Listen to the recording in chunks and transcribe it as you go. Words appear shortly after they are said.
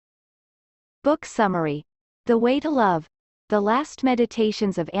Book summary. The Way to Love, The Last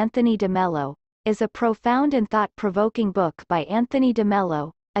Meditations of Anthony de Mello, is a profound and thought-provoking book by Anthony de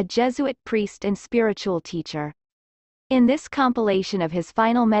Mello, a Jesuit priest and spiritual teacher. In this compilation of his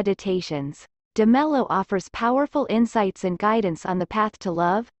final meditations, de Mello offers powerful insights and guidance on the path to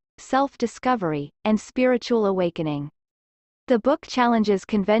love, self-discovery, and spiritual awakening. The book challenges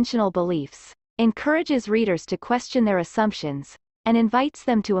conventional beliefs, encourages readers to question their assumptions, and invites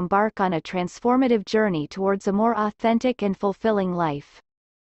them to embark on a transformative journey towards a more authentic and fulfilling life.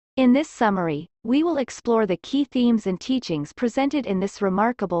 In this summary, we will explore the key themes and teachings presented in this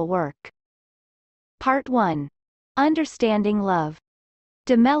remarkable work. Part 1. Understanding Love.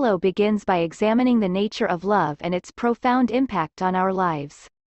 De Mello begins by examining the nature of love and its profound impact on our lives.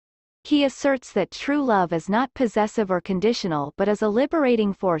 He asserts that true love is not possessive or conditional but is a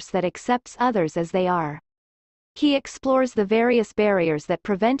liberating force that accepts others as they are. He explores the various barriers that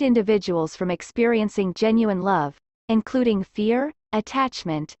prevent individuals from experiencing genuine love, including fear,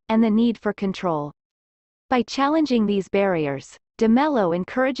 attachment, and the need for control. By challenging these barriers, de Mello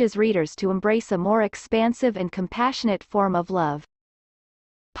encourages readers to embrace a more expansive and compassionate form of love.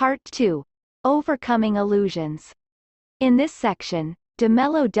 Part 2. Overcoming Illusions. In this section, de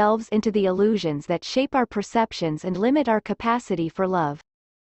Mello delves into the illusions that shape our perceptions and limit our capacity for love.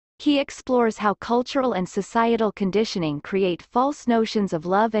 He explores how cultural and societal conditioning create false notions of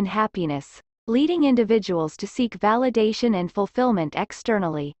love and happiness, leading individuals to seek validation and fulfillment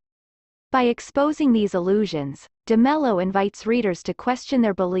externally. By exposing these illusions, de Mello invites readers to question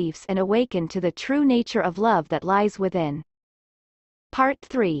their beliefs and awaken to the true nature of love that lies within. Part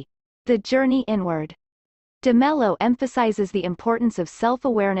 3. The Journey Inward. De Mello emphasizes the importance of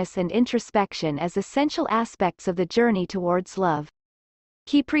self-awareness and introspection as essential aspects of the journey towards love.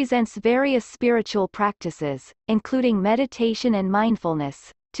 He presents various spiritual practices, including meditation and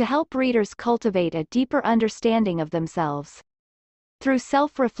mindfulness, to help readers cultivate a deeper understanding of themselves. Through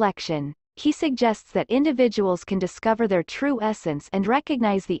self-reflection, he suggests that individuals can discover their true essence and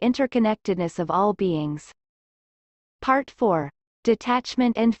recognize the interconnectedness of all beings. Part 4.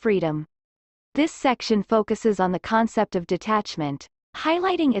 Detachment and Freedom. This section focuses on the concept of detachment,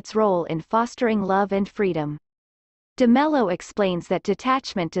 highlighting its role in fostering love and freedom. De Mello explains that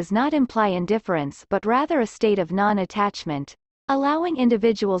detachment does not imply indifference but rather a state of non-attachment, allowing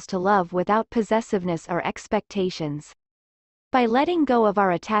individuals to love without possessiveness or expectations. By letting go of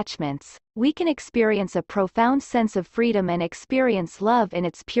our attachments, we can experience a profound sense of freedom and experience love in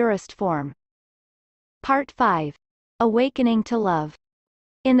its purest form. Part 5. Awakening to Love.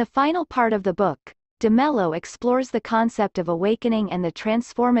 In the final part of the book, de Mello explores the concept of awakening and the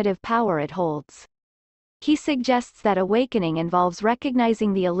transformative power it holds. He suggests that awakening involves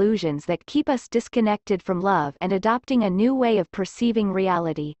recognizing the illusions that keep us disconnected from love and adopting a new way of perceiving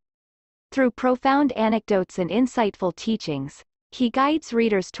reality. Through profound anecdotes and insightful teachings, he guides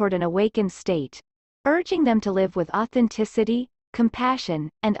readers toward an awakened state, urging them to live with authenticity, compassion,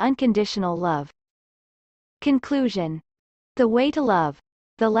 and unconditional love. Conclusion. The Way to Love,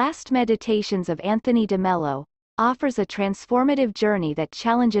 The Last Meditations of Anthony de Mello, offers a transformative journey that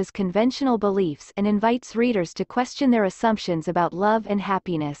challenges conventional beliefs and invites readers to question their assumptions about love and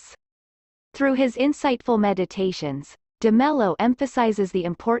happiness. Through his insightful meditations, de Mello emphasizes the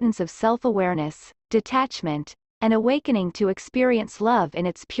importance of self-awareness, detachment, and awakening to experience love in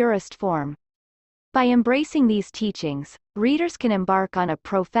its purest form. By embracing these teachings, readers can embark on a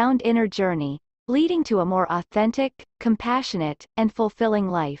profound inner journey, leading to a more authentic, compassionate, and fulfilling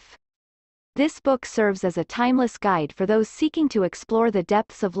life. This book serves as a timeless guide for those seeking to explore the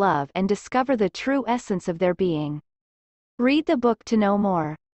depths of love and discover the true essence of their being. Read the book to know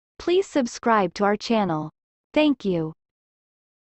more. Please subscribe to our channel. Thank you.